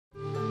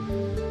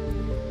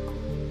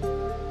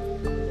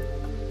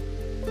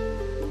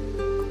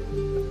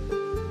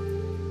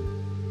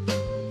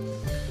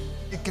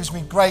gives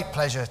me great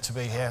pleasure to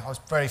be here. I was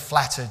very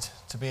flattered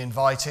to be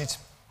invited.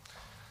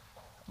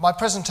 My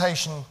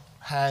presentation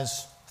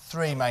has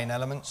three main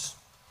elements.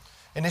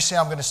 Initially,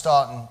 I'm going to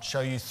start and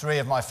show you three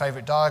of my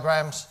favourite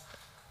diagrams.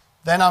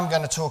 Then I'm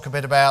going to talk a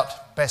bit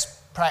about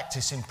best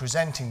practice in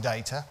presenting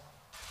data.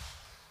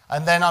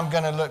 And then I'm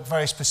going to look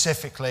very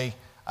specifically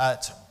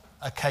at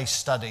a case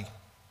study.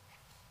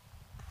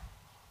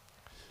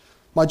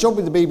 My job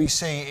with the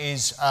BBC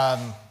is,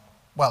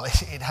 well,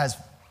 it has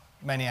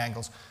many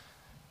angles,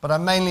 but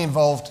I'm mainly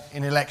involved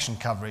in election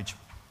coverage.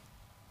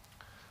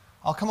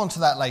 I'll come on to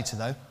that later,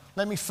 though.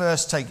 Let me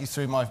first take you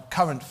through my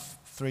current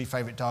three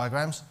favourite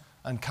diagrams,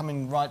 and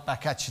coming right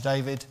back at you,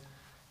 David,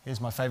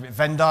 here's my favourite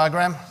Venn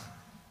diagram.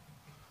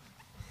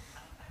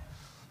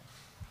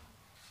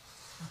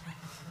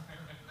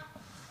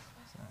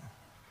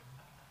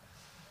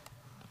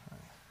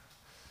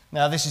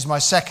 Now, this is my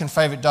second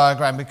favourite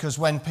diagram because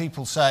when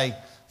people say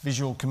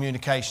visual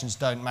communications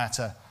don't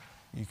matter,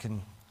 you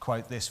can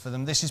quote this for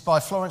them. This is by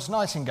Florence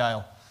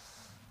Nightingale.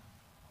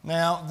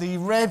 Now, the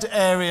red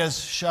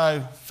areas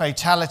show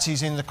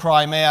fatalities in the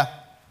Crimea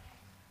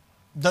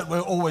that were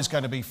always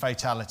going to be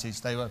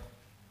fatalities. They were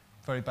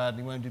very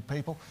badly wounded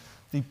people.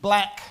 The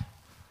black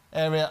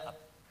area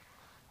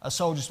are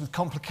soldiers with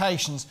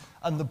complications,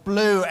 and the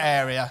blue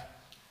area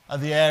are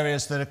the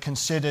areas that are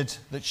considered,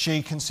 that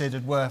she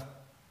considered were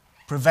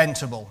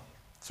preventable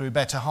through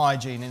better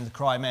hygiene in the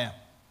Crimea.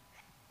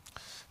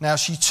 Now,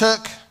 she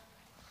took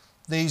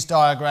these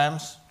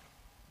diagrams,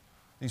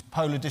 these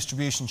polar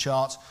distribution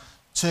charts,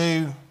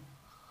 to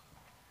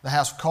the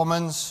House of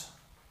Commons.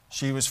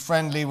 She was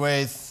friendly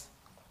with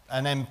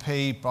an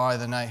MP by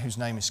the name, whose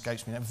name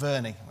escapes me now,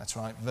 Verney, that's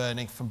right,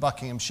 Verney, from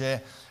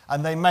Buckinghamshire,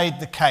 and they made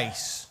the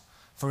case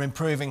for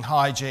improving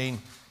hygiene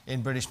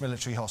in British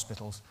military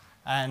hospitals.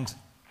 And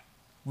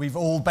we've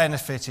all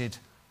benefited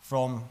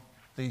from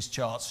these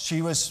charts.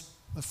 She was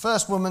the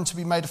first woman to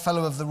be made a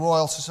Fellow of the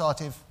Royal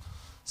Society of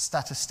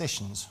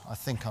Statisticians, I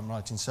think I'm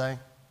right in saying.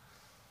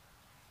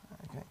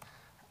 Okay.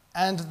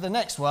 And the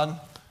next one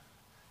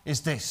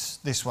is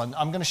this one.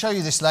 I'm going to show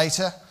you this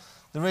later.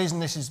 The reason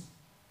this is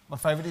my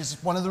favourite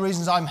is one of the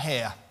reasons I'm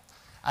here.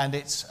 And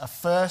it's a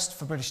first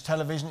for British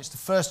television. It's the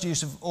first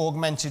use of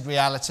augmented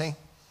reality.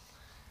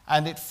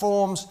 And it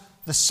forms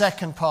the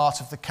second part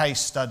of the case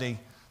study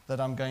that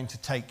I'm going to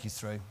take you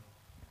through.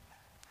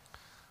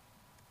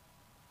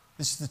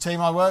 This is the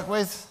team I work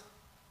with.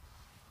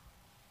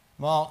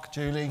 Mark,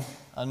 Julie,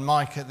 and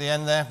Mike at the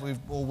end there. We've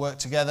all worked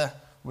together.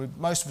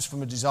 Most of us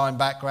from a design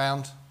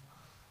background,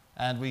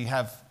 and we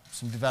have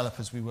some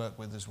developers we work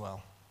with as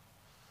well.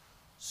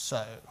 So,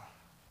 it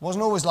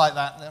wasn't always like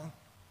that then.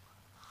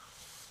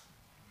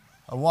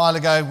 A while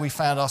ago, we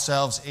found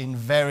ourselves in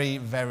very,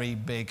 very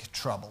big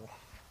trouble.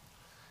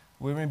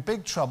 We were in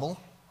big trouble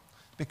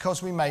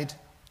because we made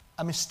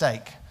a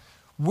mistake.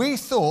 We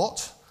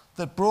thought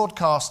that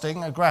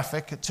broadcasting a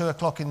graphic at 2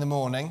 o'clock in the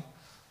morning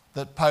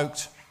that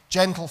poked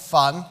gentle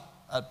fun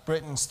at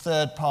Britain's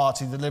third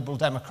party, the Liberal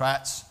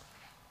Democrats,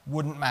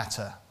 wouldn't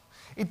matter.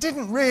 It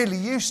didn't really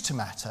used to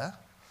matter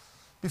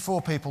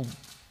before people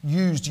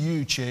used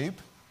YouTube,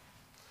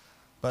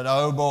 but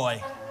oh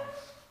boy.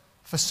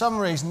 For some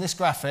reason, this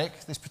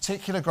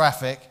particular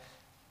graphic,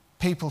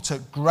 people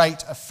took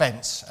great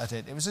offence at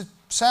it. It was a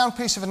sound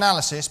piece of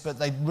analysis, but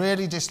they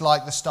really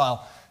disliked the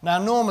style. Now,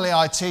 normally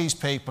I tease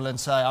people and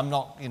say, I'm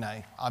not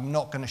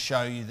going to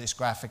show you this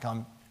graphic,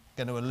 I'm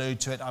going to allude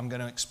to it, I'm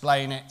going to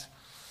explain it.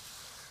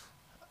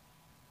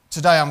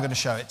 Today I'm going to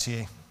show it to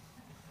you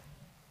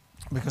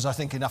because I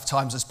think enough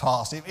times has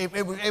passed.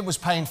 It was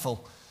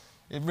painful.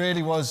 It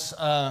really was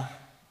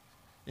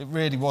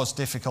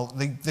difficult.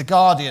 The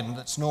Guardian,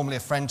 that's normally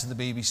a friend to the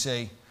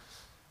BBC,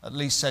 at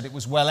least said it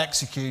was well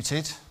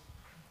executed.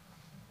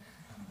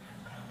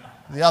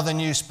 The other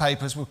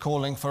newspapers were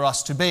calling for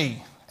us to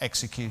be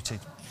executed.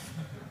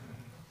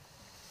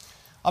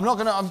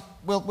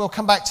 We'll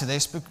come back to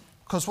this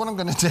because what I'm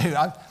going to do,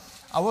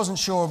 I wasn't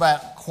sure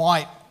about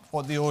quite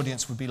what the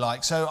audience would be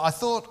like. So I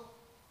thought,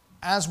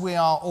 as we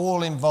are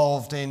all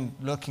involved in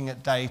looking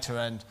at data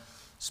and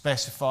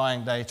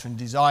specifying data and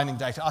designing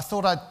data, I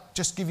thought I'd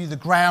just give you the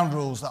ground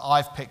rules that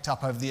I've picked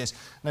up over the years.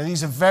 Now,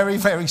 these are very,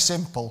 very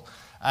simple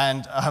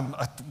and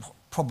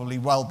probably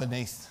well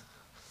beneath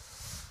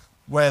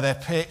where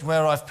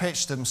I've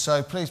pitched them.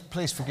 So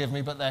please forgive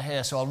me, but they're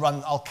here, so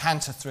I'll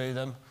canter through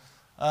them.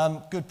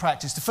 Good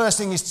practice. The first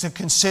thing is to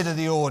consider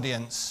the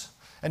audience.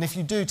 And if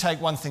you do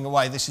take one thing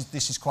away, this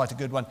is quite a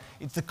good one.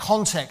 It's the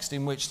context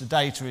in which the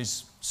data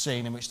is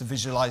seen, in which the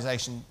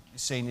visualization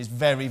is seen, is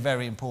very,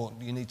 very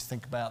important. You need to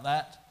think about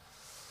that.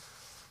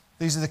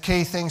 These are the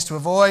key things to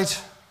avoid.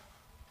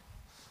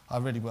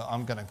 I'm going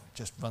to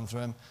just run through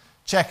them.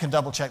 Check and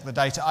double check the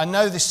data. I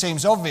know this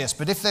seems obvious,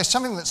 but if there's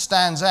something that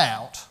stands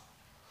out,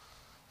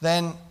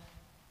 then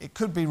it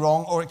could be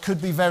wrong or it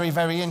could be very,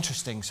 very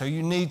interesting. So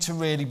you need to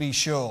really be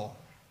sure.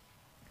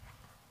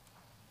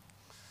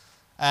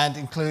 And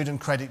include and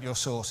credit your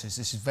sources.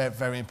 This is very,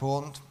 very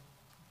important.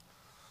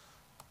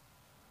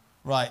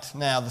 Right,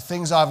 now the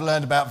things I've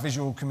learned about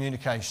visual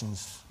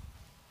communications.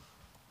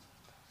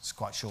 It's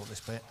quite short,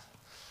 this bit.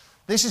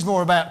 This is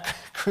more about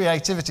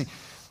creativity.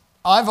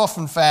 I've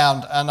often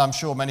found, and I'm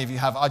sure many of you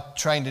have, I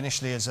trained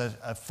initially as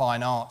a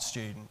fine art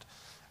student.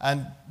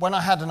 And when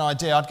I had an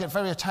idea, I'd get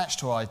very attached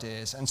to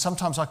ideas, and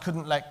sometimes I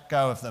couldn't let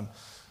go of them.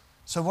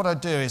 So what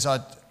I'd do is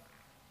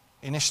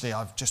initially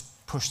I'd just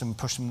push them,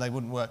 they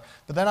wouldn't work.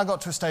 But then I got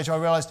to a stage where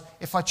I realized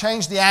if I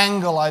changed the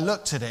angle I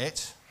looked at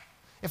it,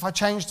 if I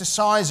changed the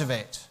size of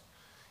it,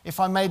 if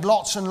I made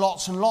lots and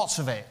lots and lots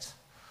of it,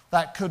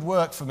 that could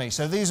work for me.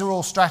 So these are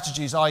all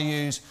strategies I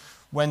use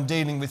when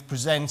dealing with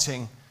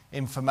presenting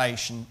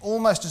information,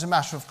 almost as a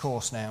matter of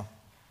course now.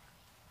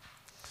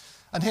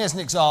 And here's an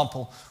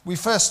example. We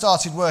first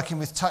started working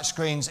with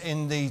touchscreens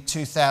in the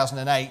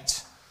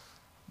 2008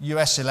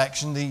 US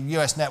election. The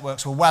US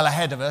networks were well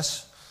ahead of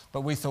us,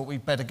 but we thought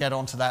we'd better get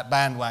onto that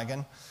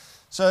bandwagon.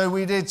 So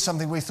we did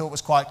something we thought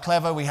was quite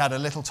clever. We had a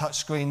little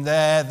touchscreen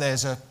there.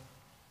 There's a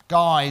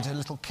guide, a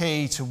little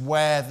key to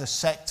where the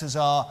sectors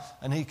are,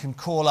 and he can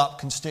call up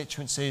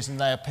constituencies and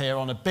they appear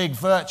on a big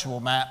virtual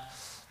map,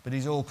 but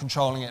he's all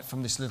controlling it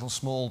from this little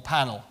small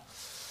panel.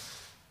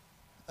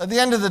 At the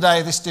end of the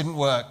day, this didn't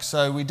work,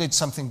 so we did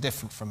something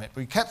different from it.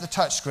 We kept the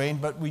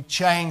touchscreen, but we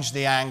changed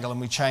the angle and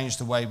we changed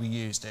the way we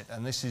used it,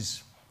 and this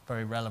is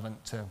very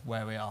relevant to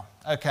where we are.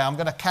 Okay, I'm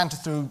going to canter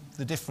through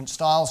the different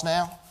styles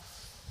now.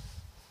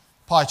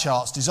 Pie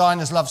charts.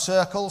 Designers love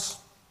circles.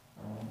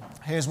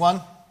 Here's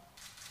one.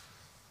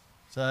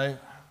 So,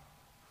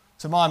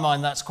 to my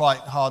mind, that's quite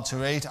hard to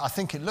read. I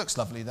think it looks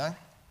lovely, though.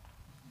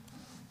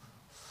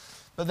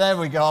 But there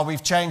we go.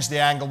 We've changed the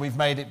angle. We've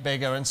made it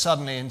bigger. And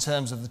suddenly, in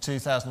terms of the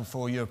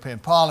 2004 European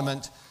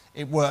Parliament,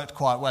 it worked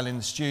quite well in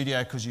the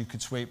studio because you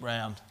could sweep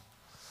round.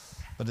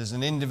 But as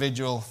an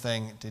individual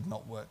thing, it did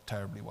not work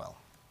terribly well.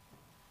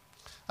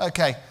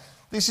 Okay,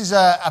 this is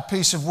a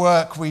piece of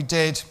work we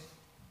did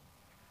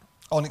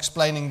on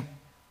explaining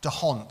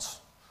d'Hondt,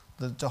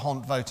 the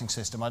d'Hondt voting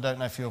system. I don't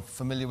know if you're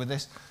familiar with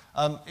this.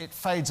 It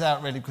fades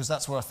out really because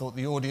that's where I thought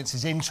the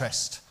audience's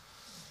interest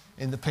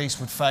in the piece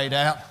would fade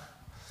out.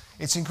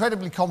 It's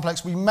incredibly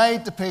complex. We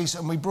made the piece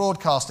and we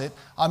broadcast it.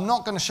 I'm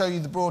not going to show you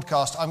the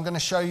broadcast. I'm going to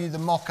show you the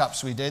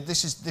mock-ups we did.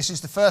 This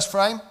is the first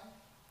frame,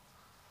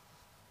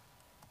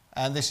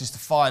 and this is the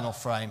final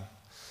frame.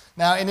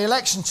 Now, in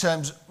election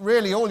terms,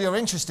 really all you're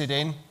interested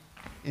in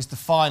is the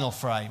final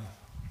frame.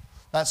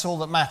 That's all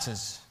that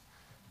matters.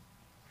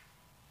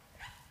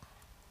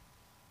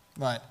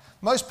 Right.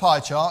 Most pie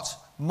charts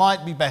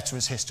might be better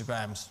as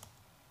histograms.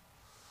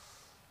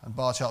 And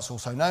bar charts are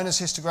also known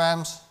as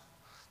histograms.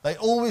 They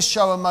always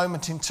show a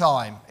moment in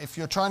time. If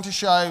you're trying to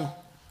show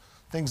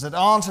things that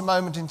aren't a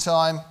moment in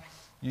time,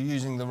 you're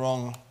using the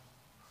wrong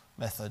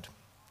method.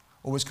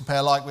 Always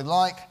compare like with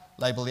like,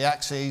 label the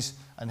axes,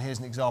 and here's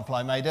an example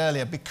I made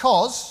earlier,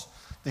 because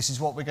this is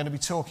what we're going to be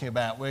talking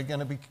about. We're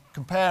going to be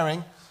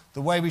comparing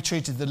the way we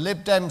treated the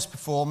Lib Dems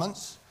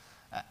performance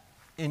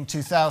in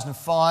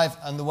 2005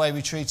 and the way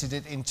we treated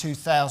it in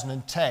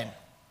 2010.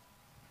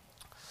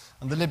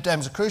 And the Lib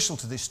Dems are crucial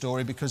to this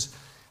story because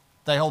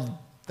they held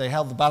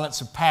the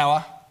balance of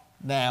power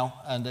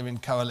now and are in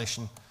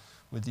coalition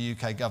with the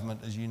UK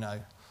government, as you know.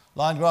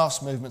 Line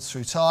graphs, movements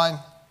through time,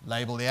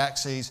 label the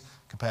axes,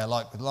 compare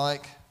like with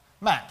like.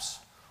 Maps,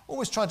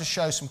 always try to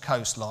show some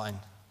coastline.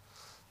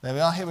 There we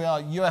are, here we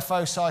are,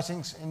 UFO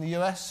sightings in the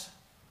US,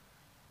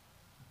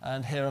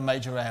 and here are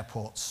major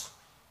airports.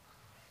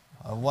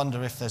 I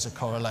wonder if there's a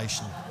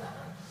correlation.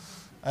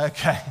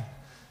 Okay,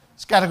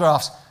 scatter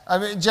graphs. I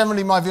mean,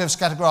 generally my view of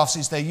scatter graphs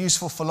is they're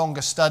useful for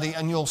longer study,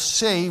 and you'll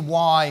see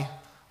why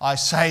I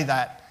say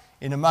that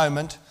in a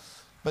moment,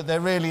 but there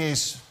really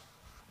is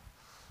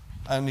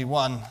only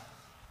one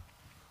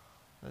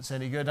that's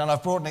any good. And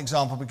I've brought an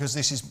example because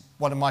this is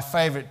one of my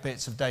favourite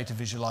bits of data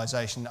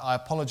visualization. I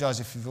apologise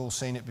if you've all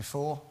seen it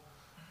before.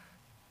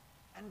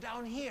 And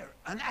down here,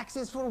 an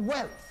axis for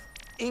wealth,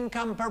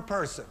 income per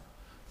person,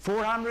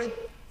 $400,000,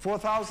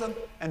 $4,000,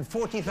 and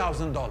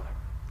 $40,000.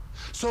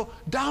 So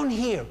down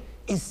here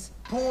is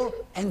poor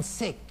and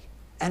sick,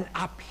 and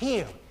up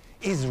here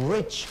is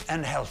rich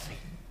and healthy.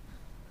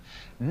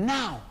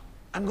 Now,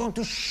 I'm going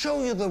to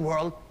show you the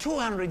world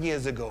 200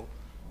 years ago,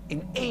 in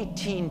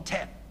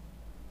 1810.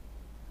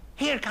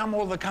 Here come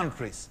all the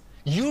countries.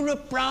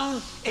 Europe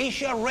brown,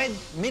 Asia red,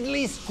 Middle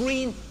East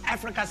green,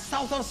 Africa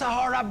south of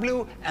Sahara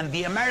blue, and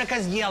the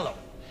Americas yellow.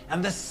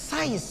 And the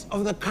size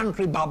of the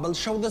country bubble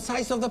showed the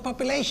size of the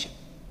population.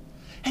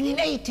 And in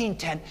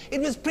 1810,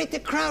 it was pretty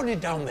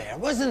crowded down there,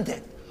 wasn't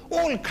it?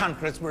 All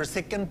countries were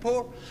sick and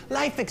poor.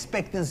 Life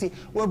expectancy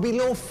were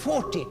below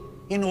 40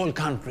 in all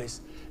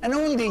countries. And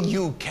only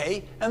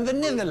UK and the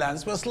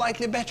Netherlands were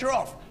slightly better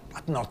off,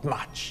 but not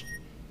much.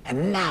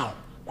 And now,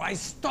 why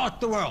start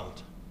the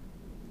world?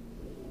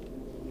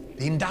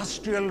 The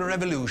Industrial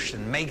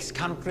Revolution makes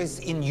countries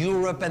in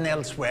Europe and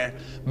elsewhere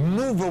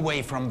move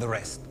away from the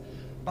rest.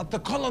 But the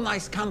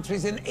colonized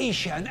countries in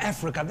Asia and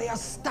Africa, they are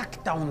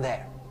stuck down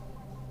there.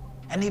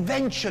 And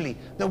eventually,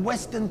 the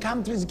Western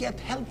countries get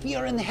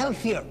healthier and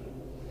healthier.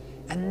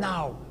 And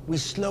now we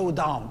slow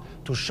down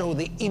to show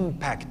the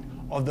impact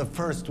of the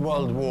First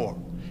World War.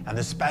 and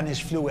the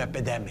Spanish flu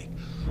epidemic.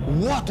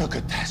 What a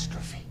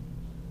catastrophe!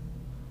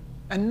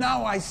 And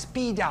now I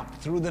speed up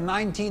through the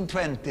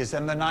 1920s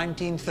and the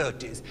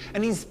 1930s.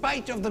 And in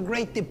spite of the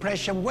Great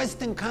Depression,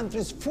 Western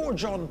countries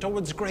forge on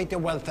towards greater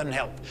wealth and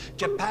health.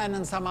 Japan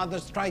and some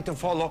others try to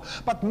follow,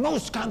 but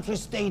most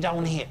countries stay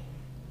down here.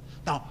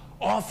 Now,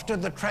 after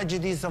the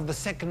tragedies of the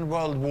Second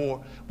World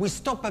War, we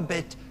stop a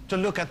bit to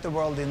look at the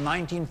world in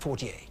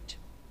 1948.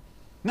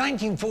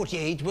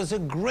 1948 was a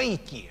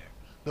great year.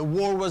 The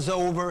war was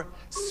over,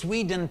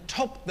 Sweden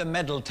topped the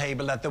medal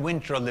table at the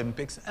Winter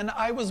Olympics, and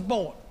I was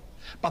born.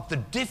 But the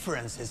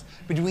differences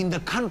between the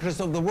countries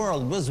of the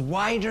world was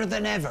wider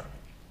than ever.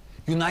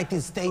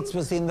 United States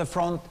was in the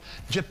front,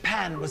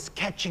 Japan was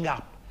catching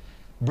up,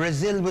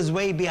 Brazil was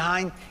way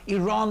behind,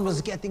 Iran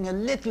was getting a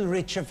little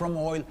richer from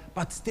oil,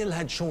 but still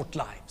had short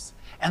lives.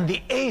 And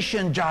the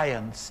Asian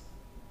giants,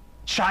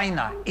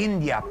 China,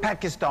 India,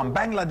 Pakistan,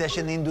 Bangladesh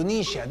and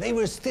Indonesia, they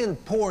were still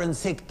poor and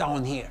sick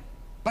down here.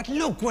 But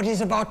look what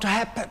is about to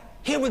happen.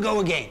 Here we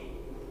go again.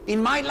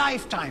 In my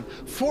lifetime,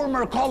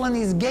 former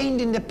colonies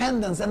gained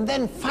independence, and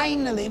then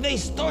finally they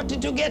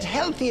started to get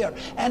healthier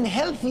and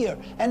healthier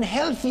and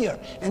healthier.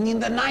 And in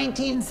the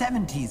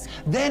 1970s,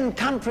 then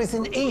countries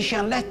in Asia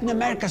and Latin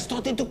America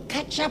started to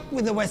catch up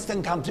with the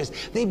Western countries.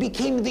 They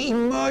became the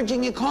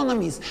emerging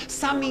economies.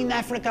 Some in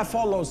Africa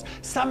follows.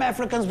 Some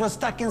Africans were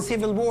stuck in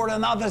civil war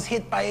and others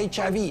hit by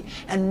HIV.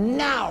 And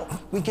now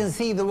we can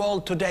see the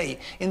world today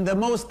in the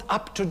most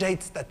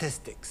up-to-date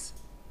statistics.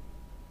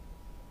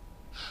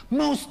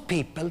 Most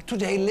people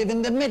today live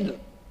in the middle,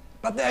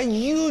 but there are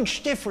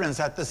huge differences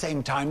at the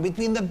same time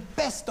between the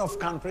best of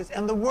countries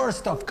and the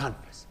worst of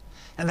countries.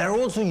 And there are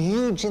also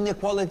huge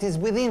inequalities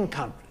within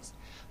countries.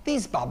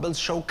 These bubbles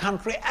show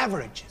country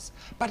averages,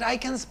 but I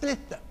can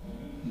split them.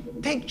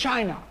 Take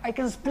China, I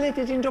can split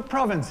it into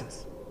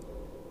provinces.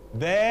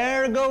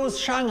 There goes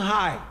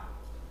Shanghai.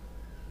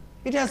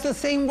 It has the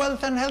same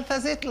wealth and health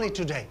as Italy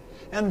today.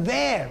 And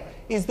there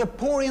is the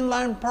poor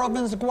inland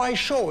province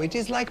Guizhou. It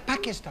is like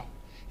Pakistan.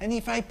 And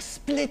if I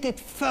split it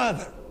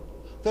further,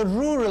 the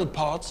rural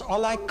parts are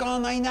like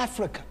Ghana in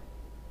Africa.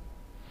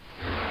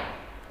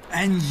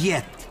 And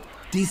yet,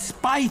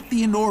 despite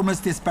the enormous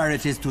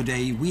disparities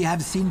today, we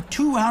have seen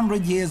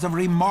 200 years of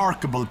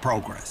remarkable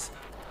progress.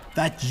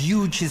 That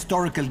huge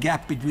historical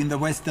gap between the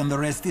West and the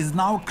rest is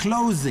now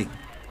closing.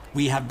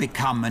 We have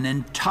become an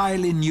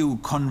entirely new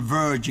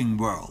converging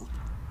world.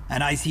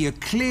 And I see a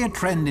clear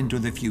trend into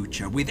the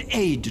future. With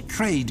aid,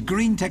 trade,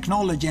 green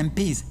technology and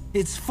peace,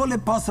 it's fully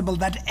possible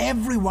that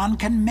everyone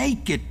can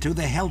make it to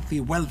the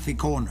healthy, wealthy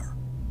corner.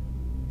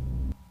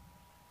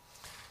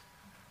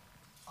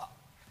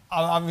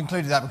 I've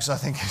included that because I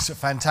think it's a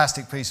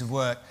fantastic piece of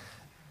work.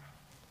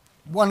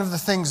 One of the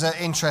things that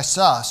interests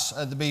us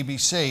at the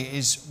BBC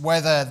is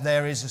whether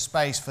there is a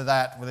space for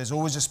that. Well, there's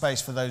always a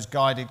space for those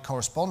guided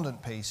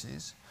correspondent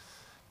pieces,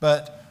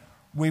 but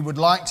we would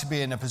like to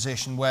be in a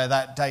position where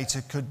that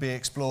data could be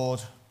explored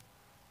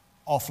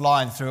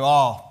offline through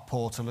our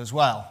portal as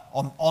well,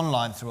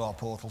 online through our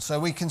portal. So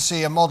we can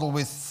see a model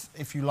with,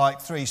 if you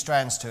like, 3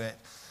 strands to it.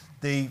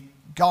 The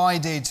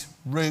guided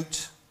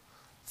route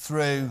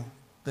through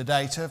the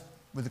data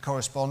with the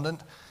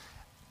correspondent,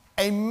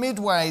 a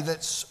midway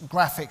that's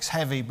graphics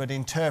heavy but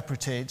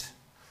interpreted,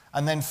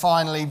 and then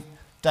finally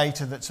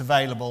data that's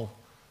available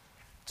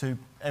to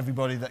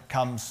everybody that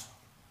comes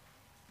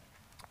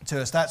to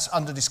us. That's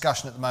under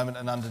discussion at the moment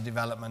and under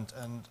development,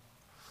 and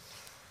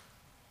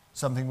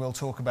something we'll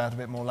talk about a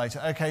bit more later.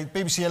 Okay,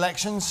 BBC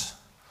elections.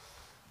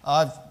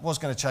 I was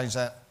going to change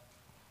that,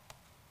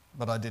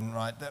 but I didn't,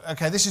 right.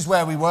 Okay, this is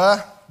where we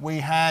were. We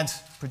had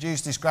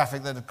produced this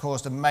graphic that had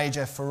caused a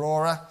major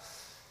furore.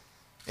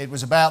 It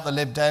was about the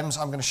Lib Dems.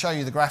 I'm going to show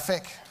you the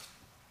graphic.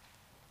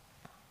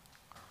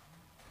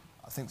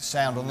 I think the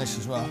sound on this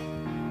as well.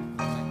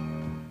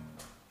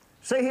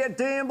 Say here,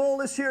 Danbull,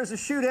 this here is a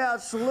shootout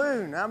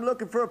saloon. I'm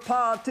looking for a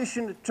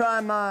politician to try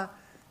my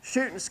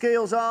shooting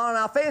skills on.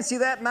 I fancy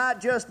that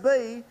might just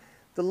be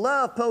the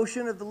love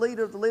potion of the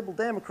leader of the Liberal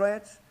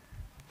Democrats.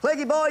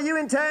 Cleggy boy, you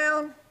in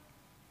town?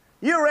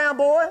 You around,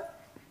 boy?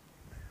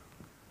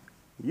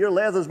 Your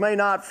leathers may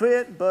not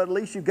fit, but at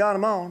least you've got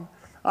them on.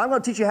 I'm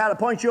going to teach you how to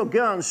point your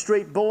gun,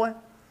 street boy.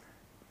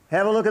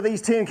 Have a look at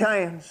these tin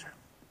cans.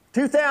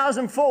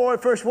 2004,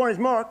 the first one is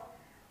marked.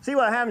 See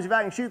what happens if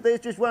I can shoot this?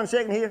 Just 1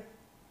 second here.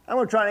 I'm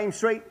going to try to aim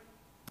straight.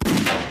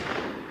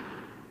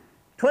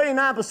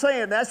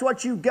 29%, that's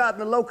what you got in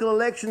the local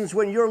elections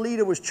when your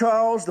leader was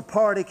Charles the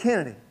Party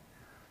Kennedy.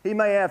 He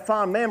may have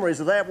fond memories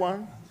of that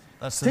one.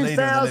 That's the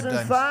leader of the Lib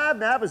Dems. 2005,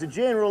 now that was a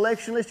general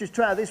election. Let's just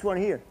try this one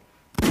here.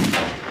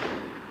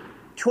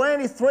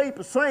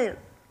 23%.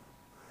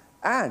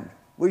 And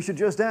we should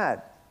just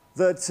add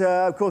that,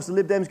 of course, the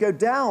Lib Dems go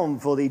down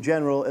for the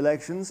general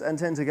elections and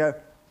tend to go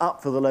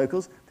up for the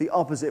locals, the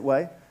opposite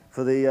way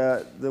for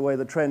the way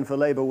the trend for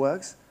Labour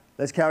works.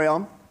 Let's carry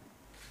on.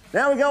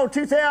 Now we go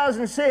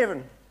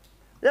 2007.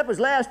 That was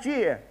last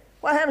year.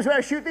 What happens when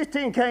I shoot this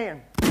tin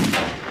can?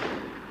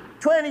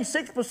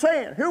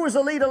 26%. Who was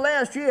the leader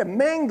last year?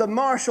 Ming the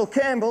Marshall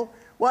Campbell.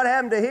 What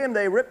happened to him?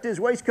 They ripped his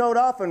waistcoat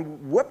off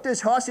and whipped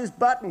his horse's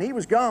butt, and he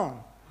was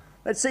gone.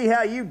 Let's see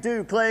how you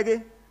do,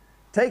 Cleggy.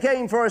 Take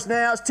aim for us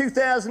now. It's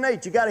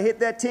 2008. You got to hit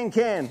that tin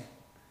can.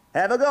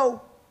 Have a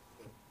go.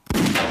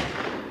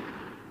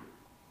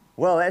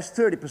 Well, that's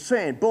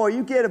 30%. Boy,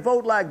 you get a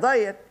vote like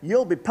that,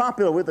 you'll be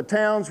popular with the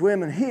town's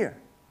women here.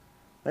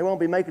 They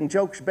won't be making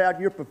jokes about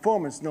your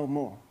performance no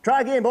more.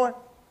 Try again, boy.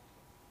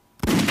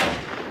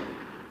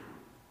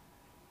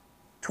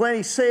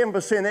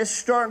 27%. That's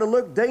starting to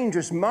look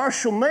dangerous.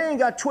 Marshall Mann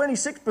got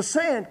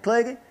 26%,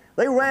 Cleggy.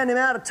 They ran him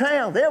out of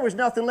town. There was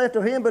nothing left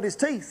of him but his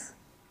teeth.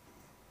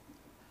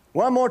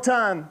 One more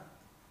time.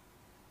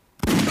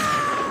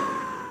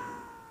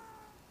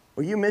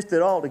 Well, you missed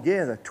it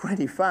altogether,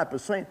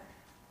 25%.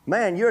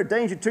 Man, you're a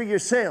danger to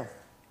yourself.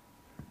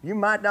 You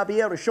might not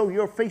be able to show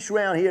your face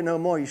around here no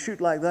more. You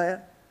shoot like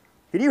that.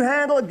 Can you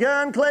handle a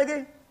gun,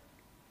 Cleggy?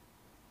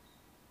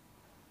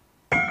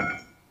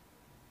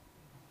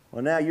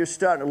 Well, now you're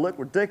starting to look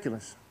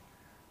ridiculous.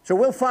 So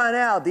we'll find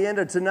out at the end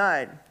of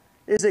tonight.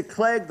 Is it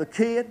Clegg the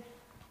kid,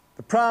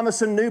 the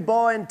promising new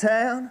boy in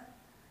town,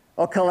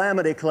 or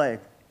Calamity Clegg?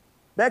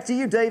 Back to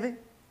you, Davy.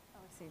 Oh,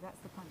 I see. That's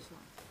the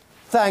punchline.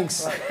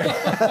 Thanks.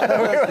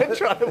 We were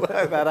trying to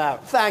work that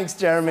out. Thanks,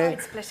 Jeremy.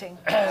 Side splitting.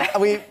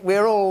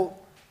 We're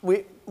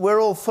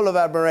all full of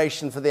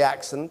admiration for the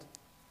accent.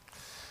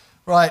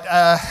 Right.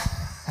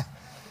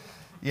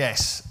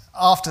 Yes.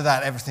 After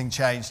that, everything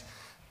changed,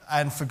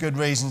 and for good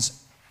reasons.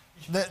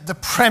 The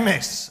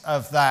premise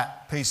of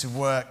that piece of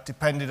work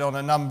depended on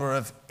a number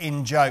of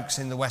in-jokes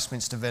in the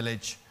Westminster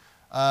Village.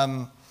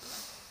 One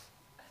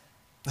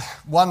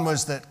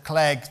was that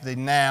Clegg, the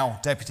now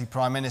Deputy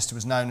Prime Minister,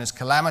 was known as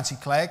Calamity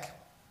Clegg.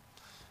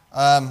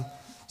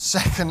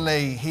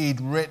 Secondly, he'd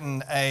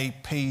written a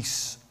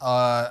piece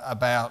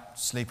about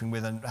sleeping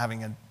with and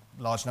having a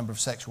large number of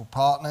sexual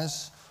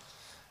partners.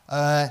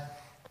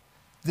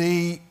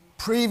 The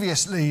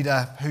previous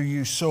leader, who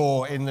you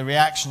saw in the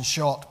reaction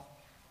shot,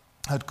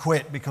 had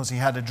quit because he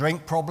had a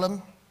drink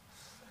problem.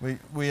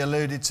 We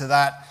alluded to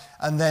that.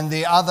 And then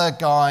the other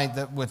guy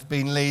that had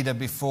been leader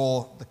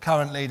before, the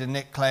current leader,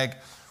 Nick Clegg,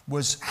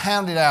 was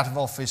hounded out of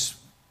office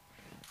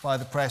by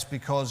the press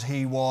because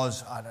he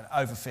was, I don't know,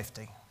 over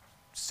 50,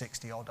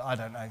 60 odd, I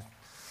don't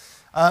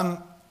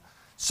know.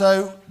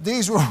 So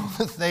these were all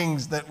the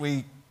things that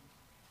we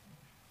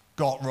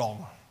got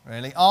wrong,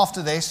 really.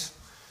 After this,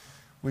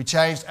 we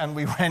changed and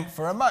we went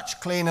for a much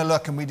cleaner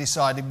look, and we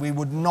decided we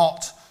would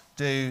not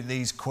do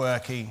these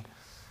quirky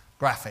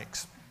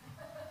graphics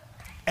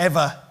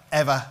ever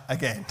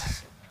again,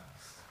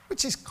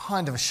 which is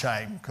kind of a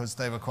shame because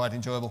they were quite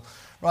enjoyable.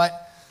 Right,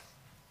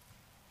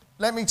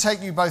 let me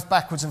take you both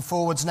backwards and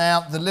forwards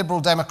now. The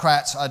Liberal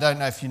Democrats, I don't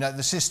know if you know,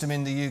 the system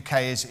in the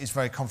UK is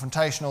very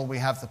confrontational. We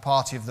have the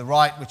party of the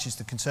right, which is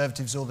the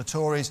Conservatives or the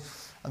Tories,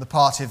 and the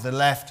party of the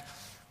left,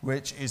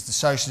 which is the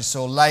Socialists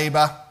or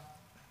Labour.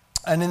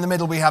 And in the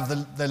middle, we have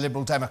the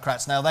Liberal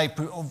Democrats. Now, they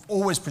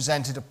always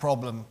presented a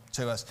problem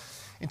to us.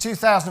 In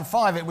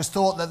 2005, it was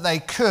thought that they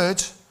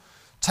could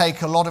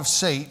take a lot of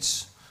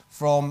seats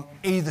from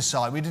either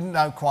side. We didn't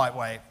know quite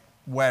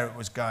where it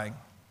was going.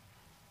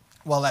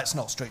 Well, that's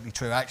not strictly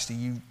true. Actually,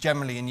 you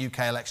generally in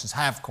UK elections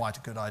have quite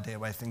a good idea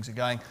where things are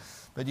going,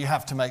 but you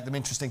have to make them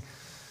interesting.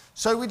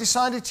 So we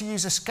decided to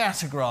use a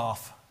scatter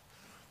graph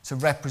to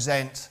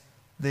represent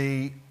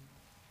the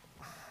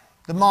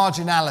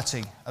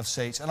marginality of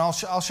seats. And I'll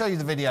show you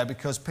the video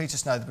because Peter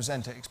Snow, the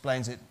presenter,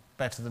 explains it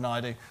better than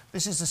I do.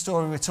 This is the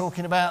story we're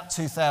talking about,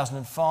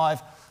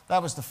 2005.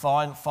 That was the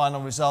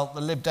final result.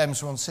 The Lib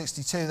Dems were on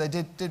 62. They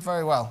did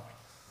very well.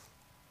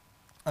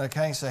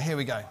 OK, so here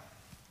we go.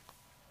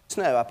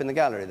 Snow up in the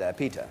gallery there,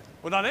 Peter.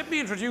 Well, now let me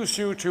introduce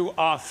you to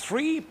our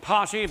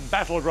three-party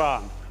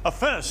battleground. A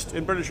first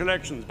in British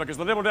elections, because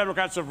the Liberal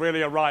Democrats have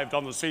really arrived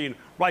on the scene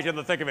right in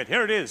the thick of it.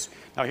 Here it is.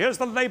 Now, here's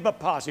the Labour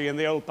Party in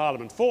the old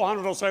Parliament.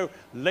 400 or so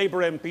Labour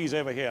MPs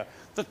over here.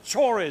 The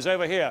Tories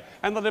over here,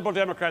 and the Liberal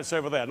Democrats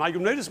over there. Now,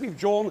 you'll notice we've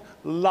drawn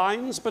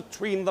lines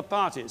between the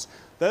parties.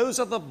 Those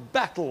are the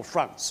battle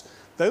fronts.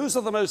 Those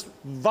are the most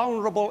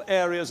vulnerable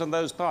areas in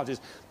those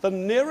parties. The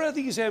nearer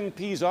these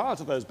MPs are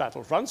to those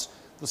battle fronts,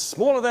 the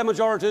smaller their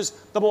majorities,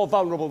 the more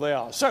vulnerable they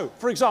are. So,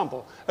 for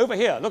example, over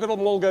here, look at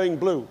them all going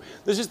blue.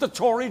 This is the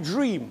Tory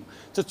dream,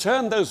 to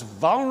turn those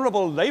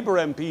vulnerable Labour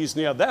MPs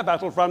near their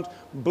battlefront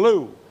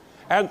blue.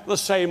 And the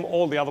same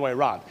all the other way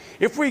around.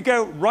 If we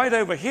go right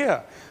over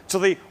here to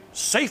the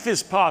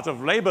safest part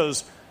of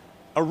Labour's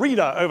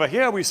arena over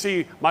here, we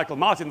see Michael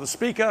Martin, the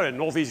Speaker in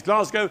North East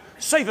Glasgow,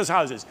 safe as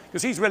houses,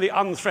 because he's really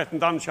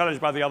unthreatened,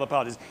 unchallenged by the other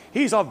parties.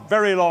 He's a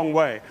very long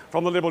way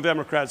from the Liberal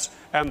Democrats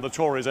and the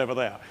Tories over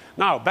there.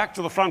 Now, back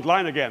to the front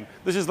line again.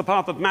 This is the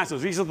part that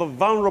matters. These are the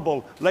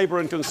vulnerable Labour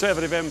and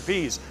Conservative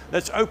MPs.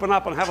 Let's open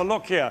up and have a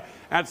look here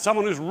at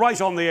someone who's right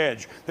on the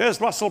edge. There's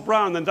Russell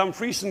Brown, then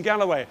Dumfries and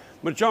Galloway.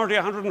 Majority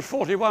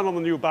 141 on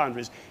the new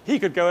boundaries. He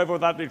could go over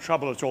without any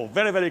trouble at all.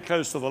 Very, very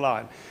close to the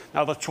line.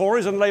 Now, the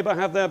Tories and Labour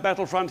have their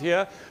battlefront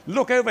here.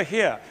 Look over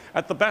here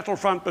at the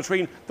battlefront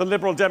between the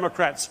Liberal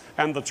Democrats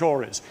and the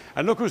Tories.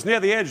 And look who's near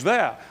the edge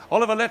there.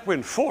 Oliver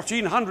Letwin,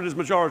 1,400 is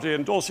majority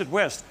in Dorset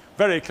West.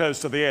 Very close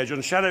to the edge.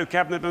 And shadow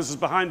cabinet ministers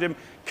behind him,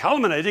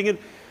 culminating in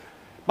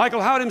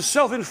Michael Howard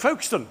himself in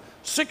Folkestone.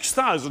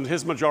 6,000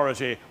 his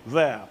majority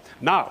there.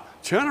 Now,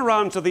 turn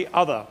around to the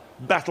other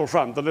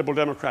battlefront the Liberal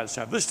Democrats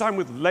have, this time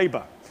with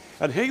Labour.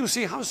 And here you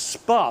see how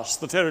sparse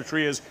the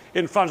territory is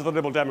in front of the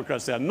Liberal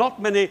Democrats there.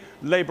 Not many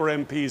Labour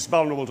MPs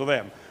vulnerable to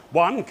them.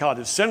 One,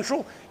 Cardiff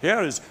Central.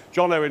 Here is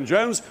John Owen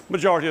Jones,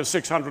 majority of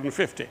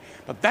 650.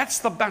 But that's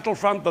the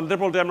battlefront the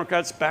Liberal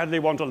Democrats badly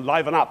want to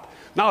liven up.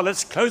 Now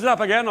let's close it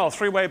up again, our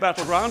three-way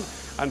battleground,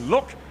 and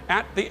look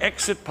at the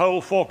exit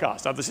poll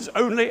forecast. Now this is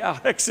only our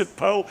exit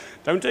poll.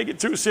 Don't take it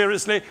too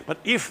seriously. But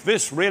if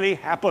this really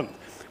happened,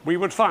 we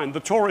would find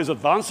the Tories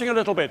advancing a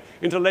little bit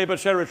into Labour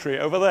territory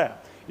over there.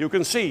 You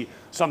can see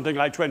something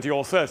like 20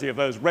 or 30 of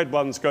those red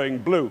ones going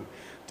blue.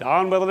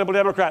 Down where the Liberal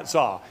Democrats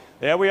are.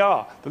 There we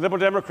are. The Liberal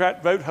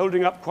Democrat vote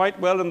holding up quite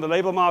well in the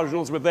Labour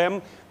marginals with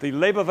them. The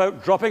Labour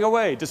vote dropping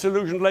away.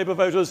 Disillusioned Labour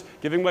voters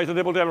giving way to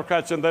Liberal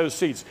Democrats in those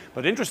seats.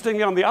 But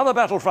interestingly, on the other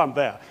battlefront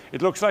there,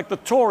 it looks like the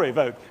Tory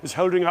vote is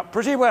holding up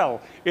pretty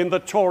well in the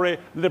Tory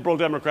Liberal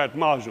Democrat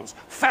marginals.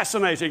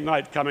 Fascinating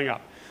night coming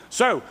up.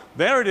 So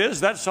there it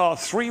is. That's our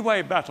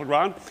three-way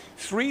battleground.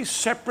 Three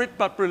separate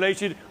but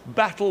related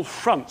battle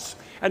fronts.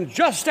 And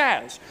just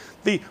as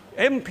the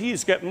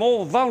MPs get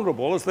more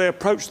vulnerable as they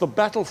approach the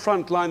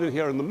battlefront line in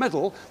here in the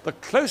middle, the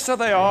closer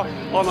they are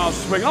on our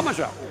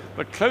swingometer,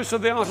 the closer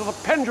they are to the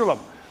pendulum,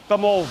 the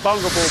more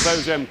vulnerable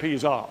those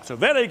MPs are. So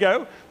there they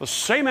go, the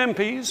same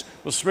MPs,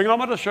 the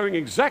swingometer showing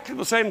exactly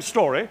the same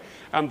story,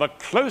 and the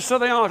closer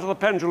they are to the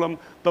pendulum,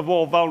 the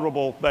more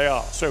vulnerable they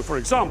are. So, for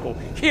example,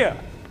 here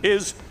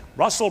is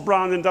Russell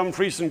Brown in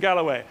Dumfries and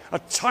Galloway. A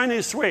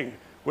tiny swing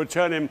would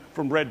turn him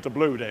from red to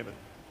blue, David.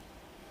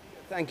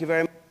 Thank you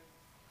very much.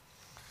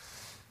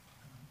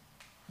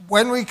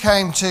 When we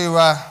came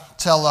to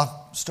tell the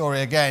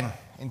story again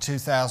in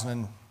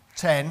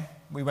 2010,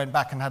 we went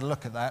back and had a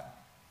look at that.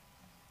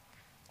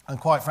 And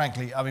quite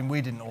frankly, I mean,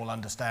 we didn't all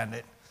understand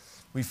it.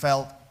 We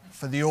felt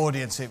for the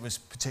audience it was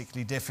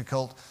particularly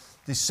difficult.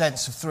 This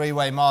sense of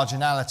three-way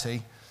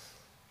marginality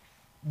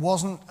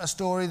wasn't a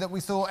story that we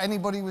thought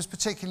anybody was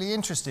particularly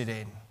interested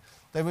in.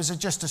 There was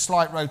just a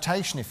slight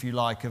rotation, if you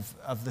like,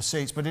 of the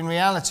seats, but in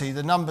reality,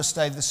 the numbers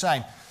stayed the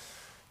same.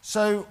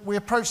 So we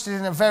approached it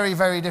in a very,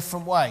 very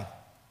different way.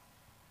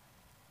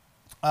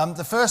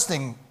 The first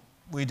thing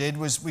we did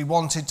was we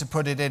wanted to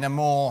put it in a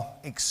more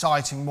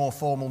exciting, more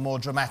formal, more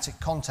dramatic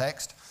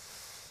context.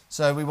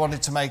 So we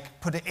wanted to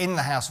put it in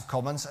the House of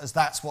Commons, as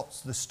that's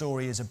what the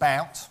story is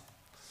about.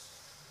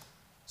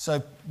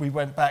 So we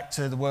went back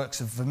to the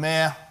works of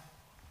Vermeer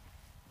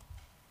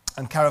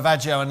and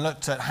Caravaggio and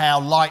looked at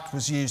how light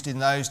was used in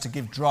those to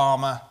give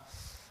drama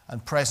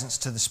and presence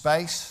to the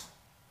space.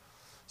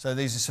 So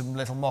these are some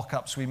little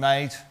mock-ups we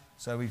made.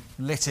 So we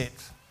lit it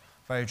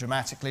very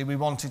dramatically. We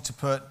wanted to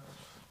put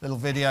little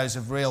videos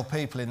of real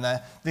people in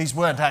there. These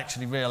weren't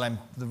actually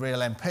the real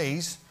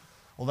MPs,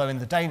 although in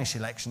the Danish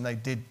election they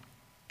did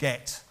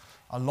get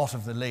a lot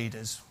of the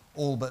leaders,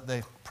 all but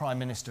the Prime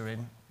Minister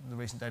in the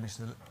recent Danish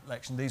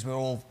election. These were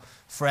all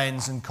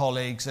friends and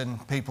colleagues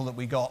and people that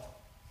we got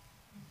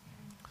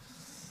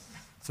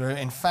through.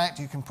 In fact,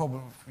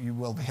 you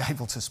will be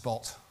able to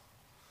spot,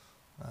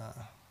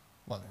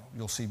 well,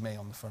 you'll see me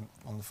on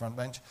the front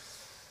bench.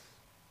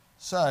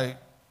 So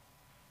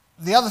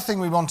the other thing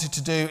we wanted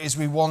to do is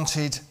we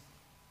wanted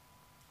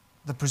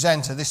the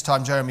presenter, this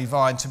time Jeremy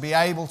Vine, to be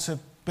able to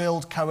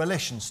build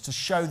coalitions to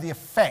show the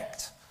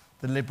effect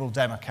the Liberal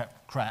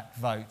Democrat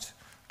vote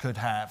could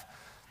have.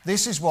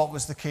 This is what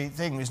was the key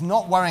thing, was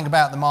not worrying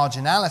about the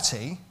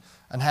marginality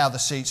and how the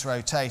seats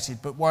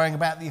rotated, but worrying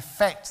about the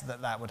effect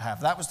that that would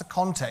have. That was the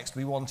context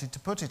we wanted to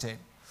put it in.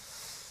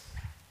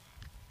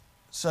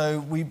 So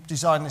we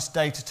designed this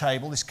data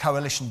table, this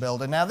coalition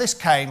builder. Now this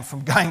came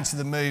from going to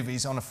the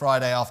movies on a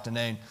Friday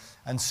afternoon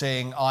and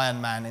seeing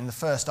Iron Man. In the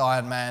first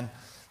Iron Man,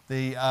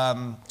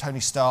 Tony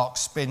Stark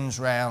spins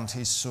round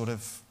he's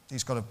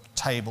got a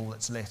table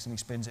that's lit and he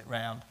spins it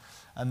round.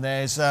 And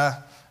there's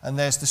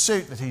the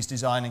suit that he's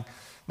designing.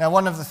 Now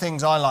one of the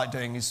things I like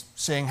doing is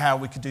seeing how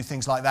we could do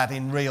things like that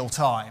in real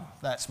time.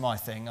 That's my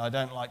thing. I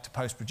don't like to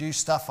post-produce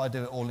stuff, I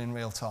do it all in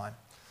real time.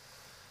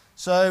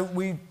 So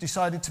we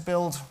decided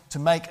to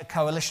make a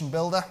coalition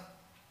builder.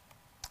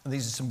 And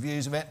these are some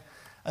views of it.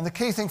 And the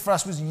key thing for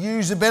us was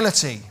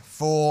usability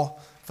for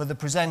the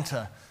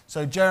presenter.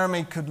 So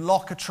Jeremy could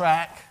lock a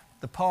track,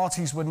 the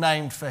parties were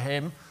named for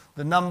him,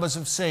 the numbers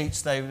of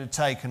seats they would have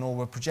taken or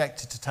were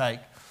projected to take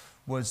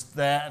was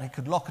there, and he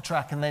could lock a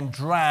track and then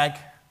drag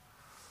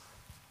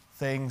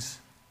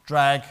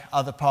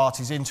other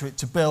parties into it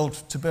to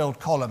build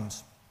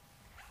columns.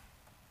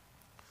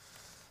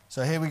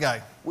 So here we go.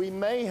 We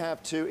may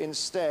have to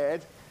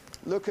instead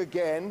look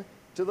again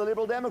to the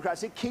Liberal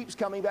Democrats. It keeps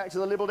coming back to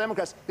the Liberal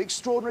Democrats. The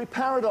extraordinary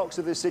paradox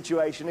of this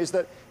situation is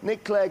that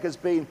Nick Clegg has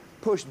been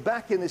pushed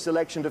back in this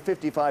election to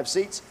 55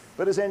 seats,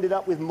 but has ended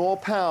up with more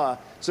power.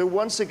 So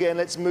once again,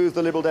 let's move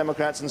the Liberal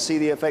Democrats and see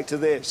the effect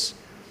of this.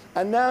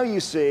 And now you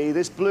see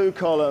this blue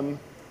column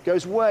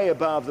goes way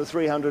above the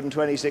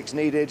 326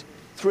 needed,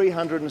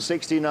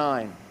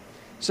 369.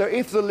 So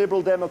if the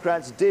Liberal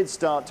Democrats did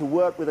start to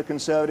work with the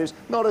Conservatives,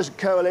 not as a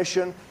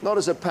coalition, not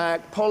as a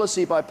pact,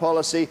 policy by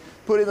policy,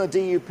 put in the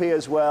DUP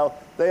as well,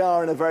 they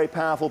are in a very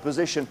powerful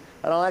position.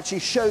 And I'll actually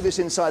show this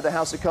inside the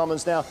House of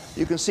Commons now.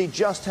 You can see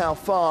just how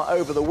far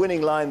over the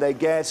winning line they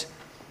get.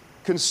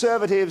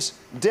 Conservatives,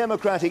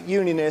 Democratic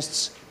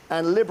Unionists,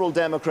 and Liberal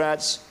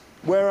Democrats,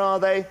 where are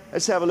they?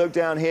 Let's have a look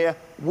down here.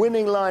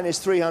 Winning line is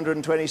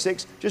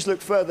 326. Just look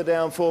further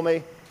down for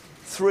me.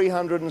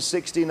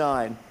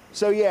 369.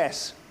 So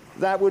yes,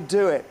 that would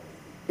do it.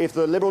 If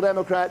the Liberal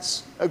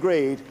Democrats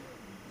agreed,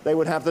 they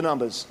would have the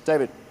numbers.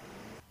 David.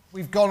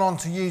 We've gone on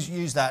to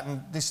use that,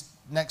 and this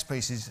next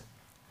piece is,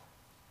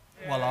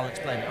 well, I'll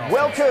explain it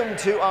afterwards. Welcome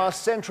to our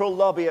central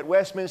lobby at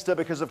Westminster,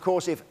 because, of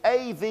course, if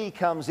AV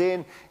comes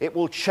in, it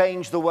will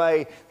change the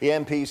way the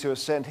MPs who are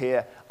sent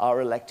here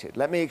are elected.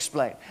 Let me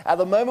explain. At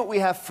the moment, we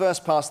have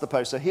first past the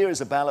post. So here is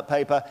a ballot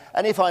paper,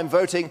 and if I'm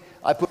voting,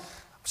 I put...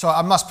 So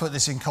I must put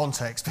this in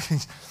context.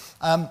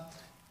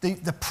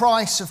 The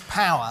price of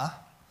power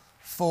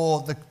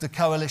for the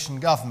coalition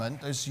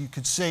government, as you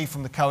could see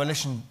from the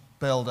coalition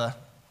builder,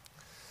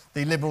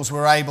 the Liberals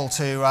were able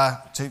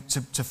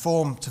to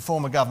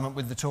form a government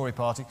with the Tory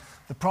party.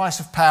 The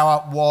price of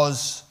power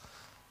was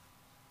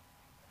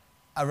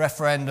a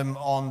referendum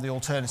on the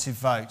alternative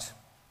vote.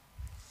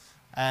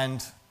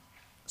 And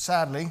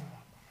sadly,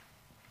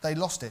 they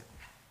lost it.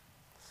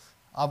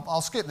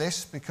 I'll skip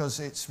this because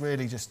it's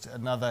really just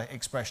another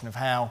expression of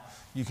how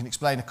you can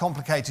explain a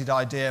complicated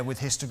idea with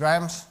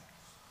histograms,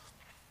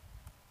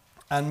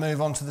 and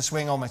move on to the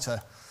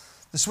swingometer.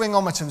 The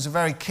swingometer was a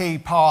very key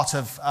part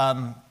of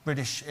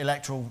British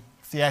electoral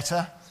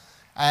theatre,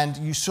 and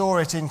you saw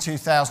it in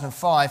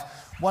 2005.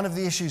 One of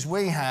the issues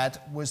we had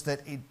was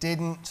that it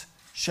didn't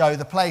show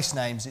the place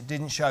names, it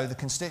didn't show the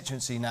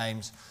constituency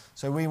names,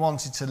 so we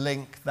wanted to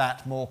link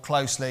that more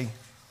closely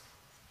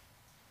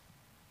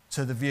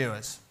to the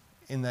viewers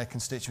in their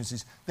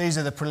constituencies. These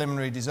are the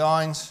preliminary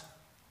designs,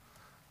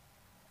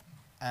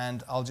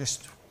 and I'll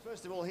just...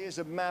 First of all, here's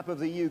a map of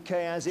the UK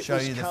as it show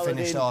was you the coloured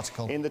finished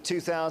article in the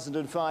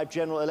 2005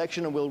 general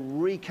election, and we'll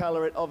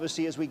recolour it,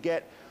 obviously, as we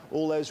get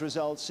all those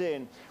results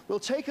in. We'll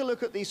take a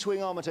look at the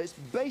swingometer. It's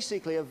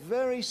basically a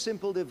very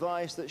simple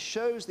device that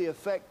shows the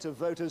effect of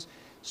voters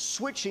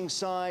switching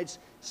sides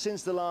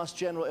since the last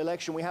general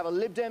election. We have a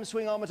Lib Dem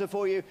swingometer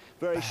for you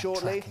very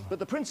shortly, but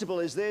the principle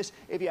is this: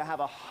 if you have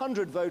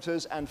 100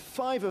 voters and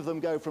 5 of them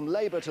go from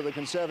Labour to the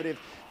Conservative,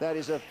 that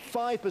is a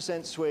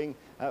 5% swing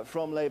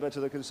from Labour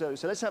to the Conservative.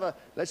 So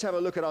let's have a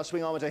look at our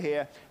swingometer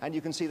here, and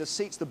you can see the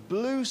seats, the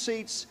blue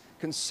seats,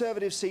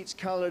 Conservative seats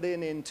coloured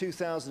in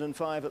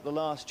 2005 at the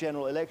last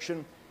general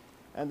election.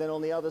 And then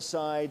on the other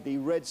side, the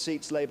red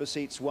seats, Labour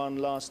seats, won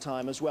last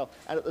time as well.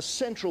 And at the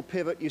central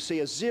pivot, you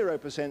see a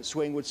 0%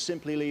 swing would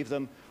simply leave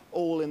them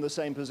all in the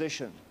same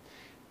position.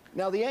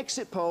 Now, the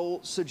exit poll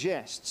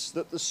suggests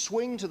that the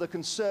swing to the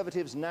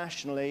Conservatives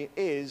nationally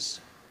is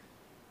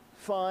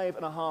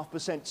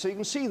 5.5%. So you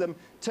can see them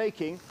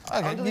taking,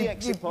 under the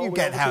exit poll, you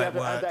get how it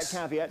works. That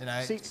caveat, you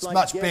know, it's like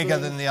much Gebling bigger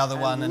than the other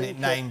one, and it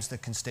Lincoln. names the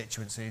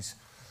constituencies.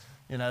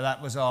 You know,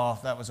 that was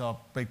our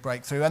big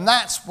breakthrough. And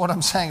that's what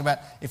I'm saying about,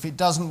 if it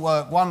doesn't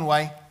work one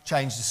way,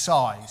 change the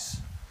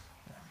size.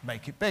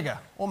 Make it bigger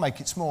or make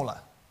it smaller.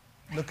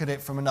 Look at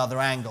it from another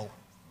angle.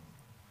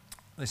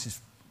 This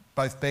is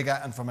both bigger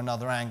and from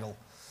another angle.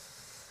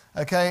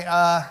 Okay,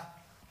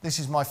 this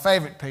is my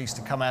favourite piece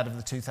to come out of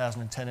the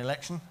 2010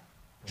 election.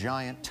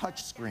 Giant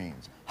touch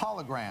screens,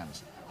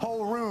 holograms,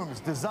 whole rooms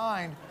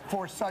designed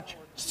for such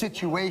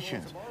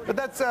situations. But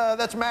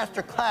that's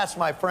master class,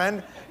 my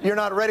friend. You're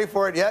not ready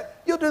for it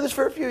yet. You'll do this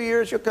for a few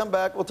years. You'll come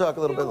back. We'll talk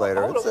a little bit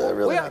later. Hold It's on.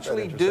 really We not that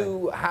actually interesting.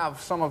 do have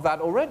some of that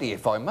already,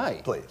 if I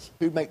may. Please.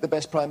 Who'd make the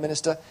best Prime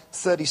Minister?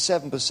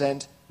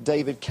 37%,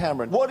 David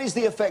Cameron. What is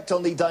the effect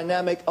on the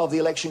dynamic of the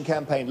election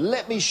campaign?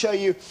 Let me show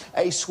you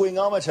a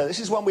swingometer. This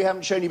is one we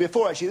haven't shown you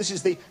before, actually. This